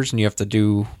characters, and you have to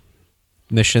do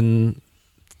mission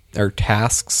or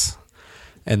tasks,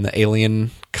 and the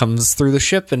alien comes through the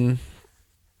ship and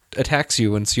attacks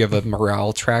you, and so you have a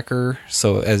morale tracker,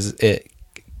 so as it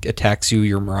attacks you,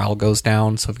 your morale goes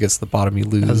down, so if it gets to the bottom, you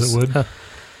lose. As it would.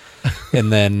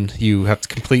 And then you have to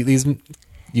complete these.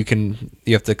 You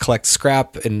have to collect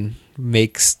scrap and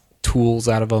make tools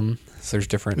out of them. So there's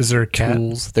different Is there a cat?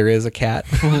 tools. There is a cat.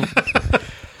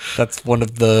 That's one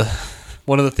of the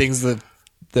things that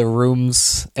the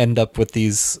rooms end up with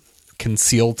these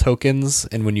concealed tokens,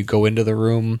 and when you go into the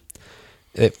room,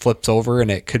 it flips over, and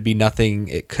it could be nothing.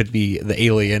 It could be the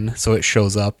alien, so it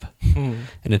shows up and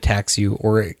attacks you,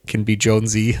 or it can be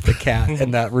Jonesy, the cat,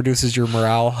 and that reduces your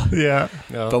morale. Yeah.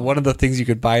 But one of the things you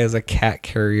could buy is a cat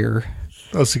carrier.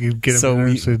 Oh, so you can get him in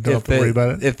there, so you don't have to worry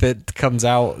about it. If it comes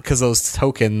out, because those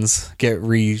tokens get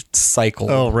recycled.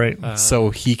 Oh, right. So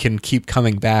he can keep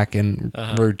coming back and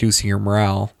reducing your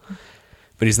morale.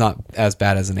 But he's not as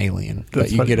bad as an alien.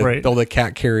 But you get to build a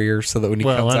cat carrier so that when he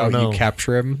comes out, you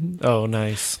capture him. Oh,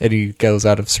 nice. And he goes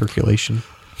out of circulation.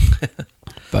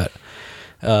 But,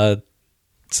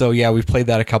 so yeah, we've played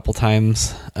that a couple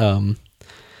times. And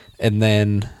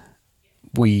then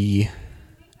we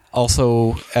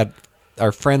also, at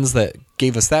our friends that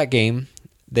gave us that game,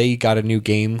 they got a new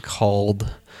game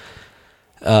called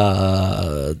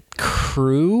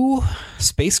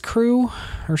Space Crew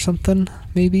or something,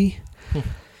 maybe.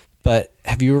 But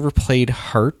have you ever played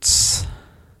Hearts?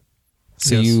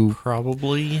 So yes,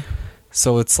 probably.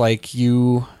 So it's like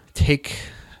you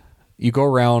go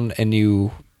around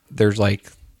and there's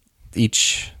like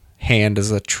each hand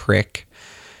is a trick.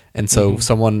 And so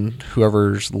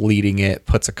whoever's leading it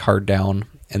puts a card down,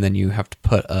 and then you have to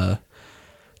put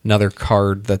another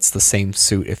card that's the same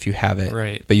suit if you have it.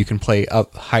 Right. But you can play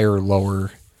up, higher,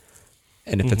 lower,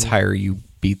 and if it's higher, you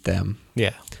beat them.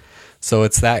 Yeah. So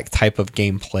it's that type of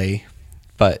gameplay,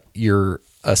 but you're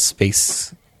a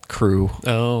space crew.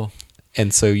 Oh.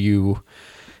 And so you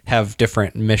have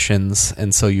different missions,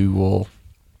 and so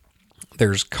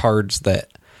there's cards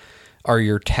that are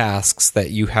your tasks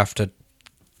that you have to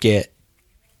get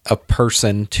a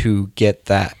person to get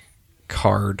that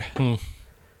card.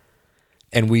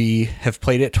 And we have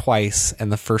played it twice,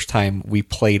 and the first time we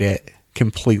played it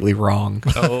completely wrong.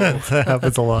 Oh. That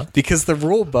happens a lot. Because the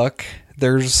rule book,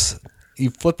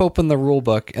 you flip open the rule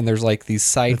book, and there's like these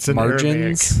side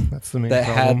margins Aramaic. That's the main that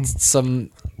problem.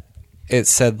 it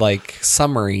said like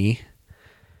summary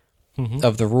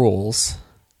of the rules.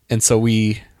 And so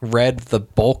we read the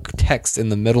bulk text in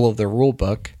the middle of the rule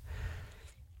book,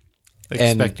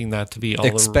 expecting that to be all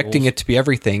expecting the rules. it to be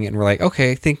everything. And we're like,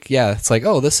 okay, I think, yeah, it's like,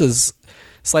 oh, this is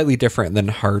slightly different than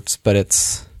Hearts, but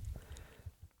it's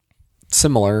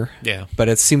similar. Yeah. But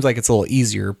it seems like it's a little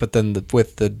easier. But then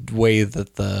with the way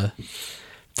that the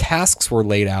tasks were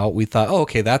laid out, we thought, oh,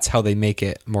 okay, that's how they make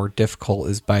it more difficult,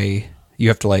 is by, you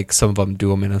have to like, some of them do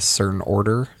them in a certain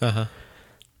order.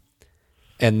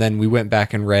 And then we went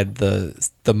back and read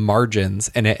the margins,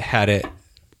 and it had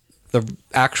the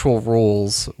actual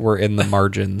rules were in the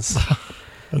margins.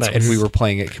 And we were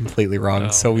playing it completely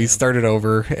wrong. So we started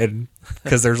over, and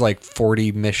because there's like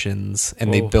 40 missions,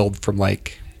 and they build from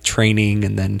like training,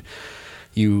 and then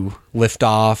you lift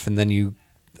off, and then you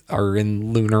are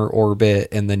in lunar orbit,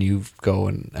 and then you go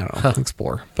and, I don't know,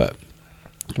 explore. But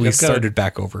we started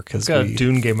back over because I've got a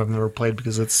Dune game I've never played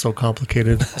because it's so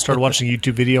complicated. I started watching a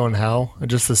YouTube video on how, and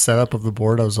just the setup of the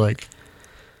board, I was like...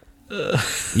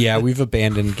 Yeah, we've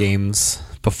abandoned games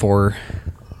before.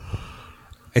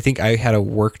 I think I had a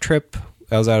work trip.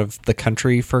 I was out of the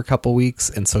country for a couple weeks,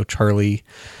 and so Charlie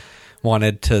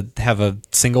wanted to have a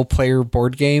single-player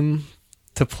board game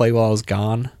to play while I was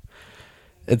gone.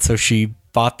 And so she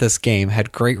bought this game,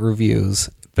 had great reviews,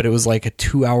 but it was like a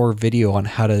 2-hour video on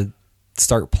how to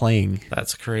start playing.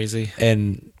 That's crazy.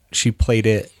 And she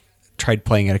tried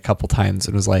playing it a couple times,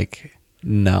 and was like,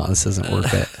 no, this isn't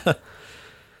worth it.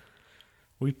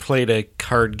 We played a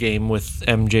card game with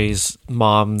MJ's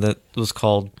mom that was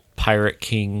called Pirate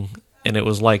King, and it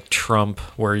was like Trump,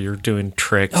 where you're doing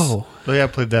tricks. Oh yeah, I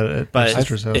played that at my But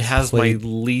sister's house. it has my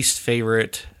least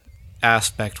favorite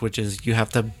aspect, which is you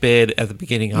have to bid at the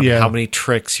beginning on how many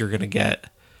tricks you're going to get.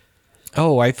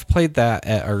 Oh, I've played that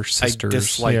at our sister's. I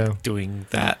dislike doing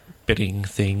that bidding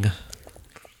thing.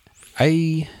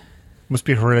 I must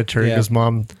be hereditary because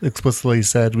Mom explicitly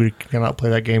said we cannot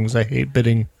play that game because I hate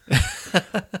bidding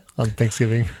on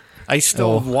Thanksgiving. I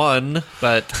still won,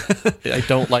 but I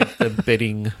don't like the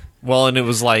bidding. Well, and it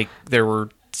was like there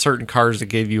were certain cards that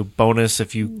gave you a bonus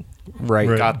if you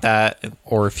got that,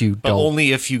 or if you don't.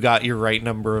 Only if you got your right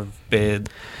number of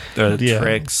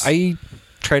tricks. I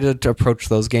try to approach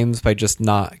those games by just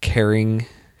not caring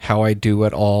how I do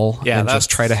at all, and just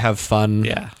try to have fun.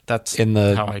 Yeah, that's in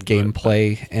the how I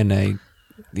gameplay, and I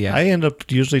end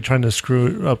up usually trying to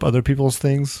screw up other people's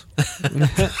things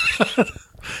because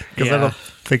I don't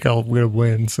think I'll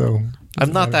win. So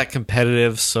I'm not that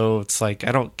competitive, so it's like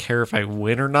I don't care if I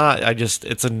win or not.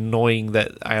 It's annoying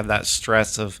that I have that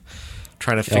stress of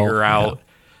trying to figure out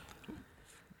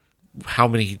how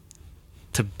many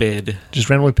to bid. Just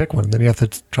randomly pick one, then you have to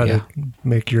try to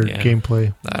make your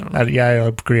gameplay. I don't know. I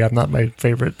agree. I'm not my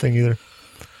favorite thing either.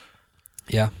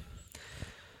 Yeah,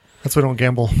 that's why I don't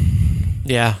gamble.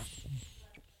 Yeah,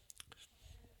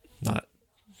 not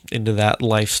into that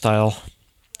lifestyle.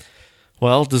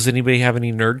 Well, does anybody have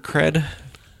any nerd cred?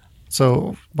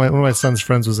 So one of my son's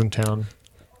friends was in town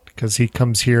because he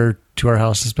comes here to our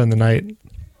house to spend the night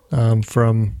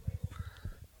from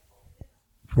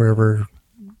wherever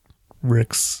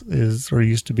Rick's is or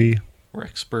used to be.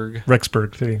 Rexburg.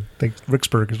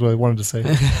 Rexburg is what I wanted to say.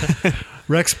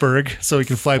 Rexburg, so he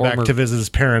can fly back to visit his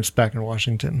parents back in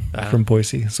Washington from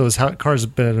Boise. So his car's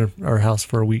been at our house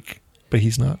for a week, but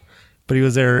he's not. But he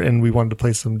was there, and we wanted to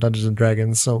play some Dungeons and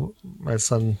Dragons. So my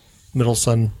middle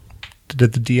son,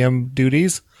 did the DM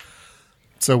duties.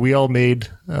 So we all made.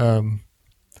 In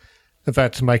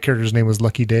fact, my character's name was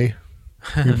Lucky Day.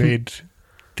 We made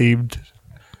themed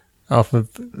off of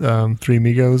Three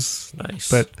Amigos.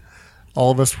 Nice, but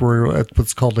all of us were at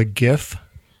what's called a GIF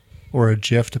or a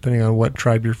GIF, depending on what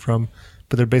tribe you're from.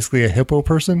 But they're basically a hippo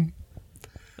person.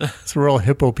 So we're all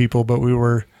hippo people, but we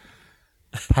were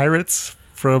pirates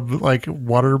from like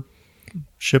water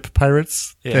ship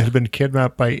pirates that had been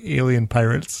kidnapped by alien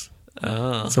pirates.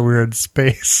 Oh. So we were in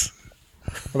space.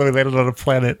 Although we landed on a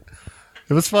planet.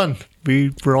 It was fun.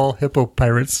 We were all hippo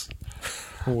pirates.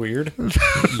 Weird.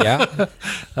 Yeah.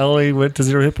 I only went to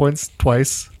 0 hit points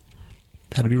twice.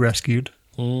 Had to be rescued.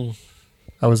 I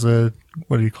was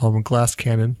what do you call them? Glass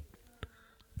cannon.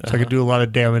 So I could do a lot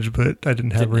of damage, but I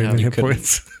didn't have very many hit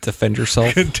points. Defend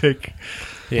yourself. Couldn't take.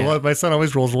 Yeah. Well, my son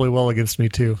always rolls really well against me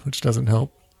too, which doesn't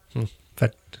help. In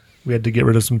fact, we had to get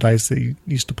rid of some dice that he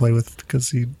used to play with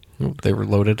because they were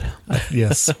loaded.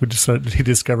 Yes, he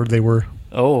discovered they were.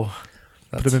 Oh,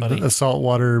 that's put them in a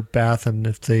saltwater bath, and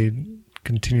if they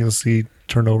continuously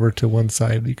turn over to one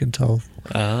side, you can tell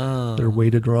they're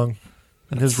weighted wrong.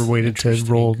 And his were weighted to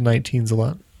roll 19s a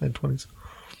lot and 20s.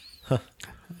 Huh.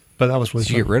 But that was really fun.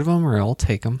 Did you get rid of them, or I'll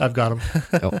take them? I've got them.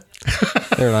 Oh.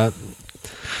 They're not.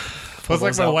 Well,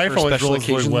 it's like my wife always rolls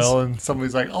really well, and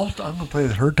somebody's like, "Oh, I'm going to play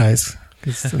with her dice,"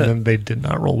 and then they did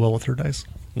not roll well with her dice.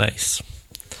 Nice.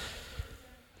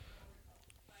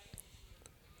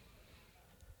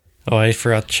 Oh, I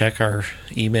forgot to check our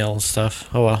email and stuff.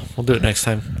 Oh well, we'll do it next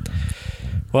time.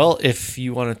 Well, if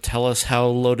you want to tell us how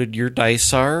loaded your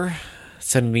dice are,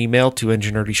 send an email to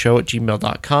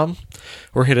enginenerdshow@gmail.com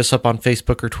or hit us up on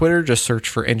Facebook or Twitter. Just search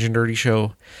for Engine Nerdy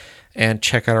Show and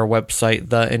check out our website,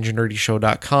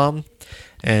 theengineerdyshow.com.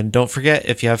 And don't forget,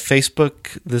 if you have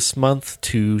Facebook this month,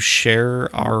 to share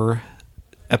our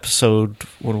episode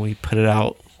when we put it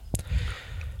out.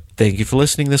 Thank you for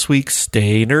listening this week.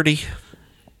 Stay nerdy.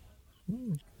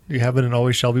 You have been and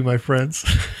always shall be my friends.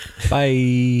 Bye.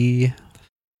 You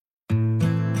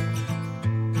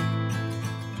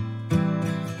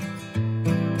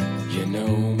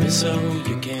know me so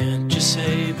you can't just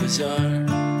say bizarre.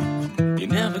 You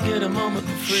never get a moment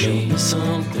for free. Show me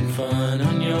something fun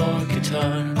on your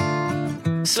guitar.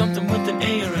 Something with an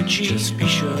A or a G. Just be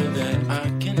sure that I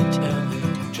can tell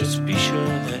it. Just be sure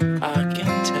that I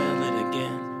can tell it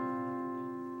again.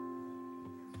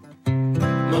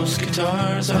 Most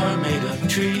guitars are made of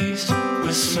trees,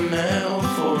 with some L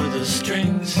for the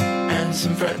strings, and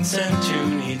some frets and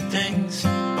tuney things.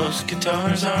 Most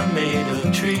guitars are made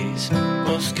of trees.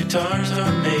 Most guitars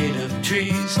are made of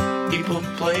trees. People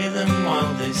play them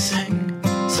while they sing.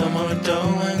 Some are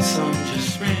dull and some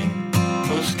just ring.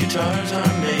 Most guitars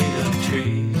are made of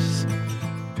trees.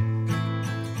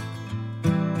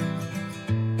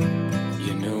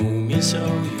 You know me so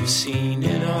you've seen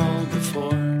it all.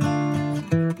 floor.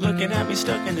 Looking at me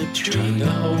stuck in a tree, trying to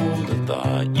hold a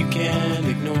thought you can't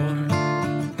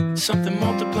ignore. Something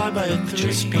multiplied by a 3.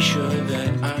 Just be sure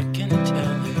that I can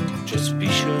tell it. Just be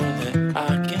sure that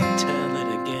I can tell it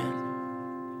again.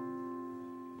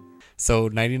 So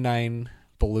 99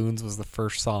 Balloons was the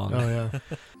first song. Oh, yeah.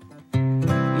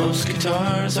 Most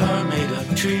guitars are made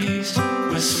of trees,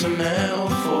 with some L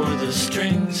for the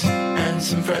strings, and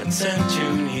some frets and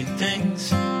tuney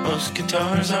things. Most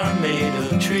guitars are made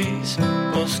of trees.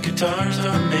 Most guitars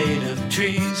are made of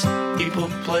trees. People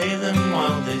play them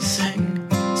while they sing.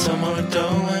 Some are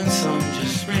dull and some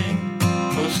just ring.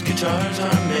 Most guitars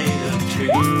are made of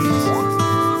trees.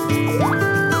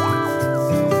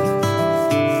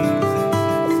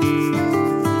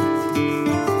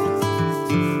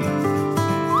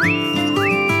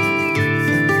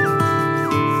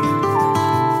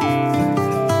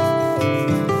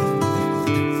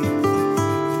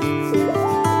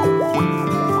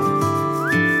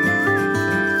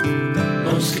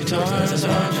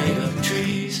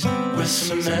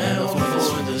 Some L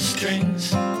for the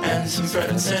strings, and some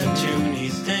frets and tuney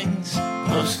things.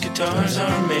 Most guitars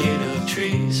are made of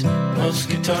trees. Most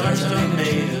guitars are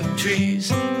made of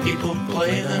trees. People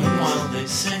play them while they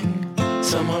sing.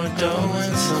 Some are dull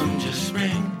and some just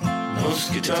ring.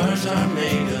 Most guitars are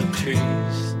made of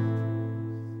trees.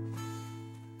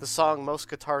 The song Most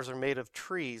Guitars Are Made of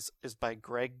Trees is by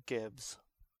Greg Gibbs.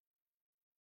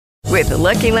 With the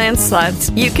Lucky Land Slots,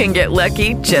 you can get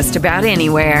lucky just about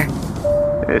anywhere.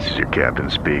 This is your captain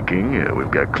speaking.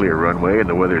 We've got clear runway and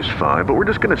the weather's fine, but we're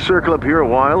just going to circle up here a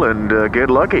while and get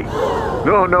lucky.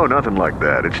 No, nothing like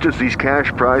that. It's just these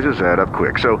cash prizes add up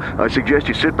quick. So I suggest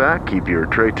you sit back, keep your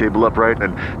tray table upright,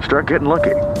 and start getting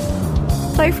lucky.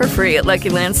 Play for free at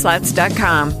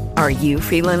LuckyLandSlots.com. Are you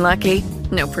feeling lucky?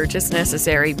 No purchase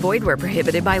necessary. Void where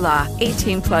prohibited by law.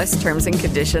 18+ terms and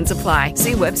conditions apply.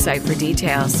 See website for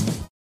details.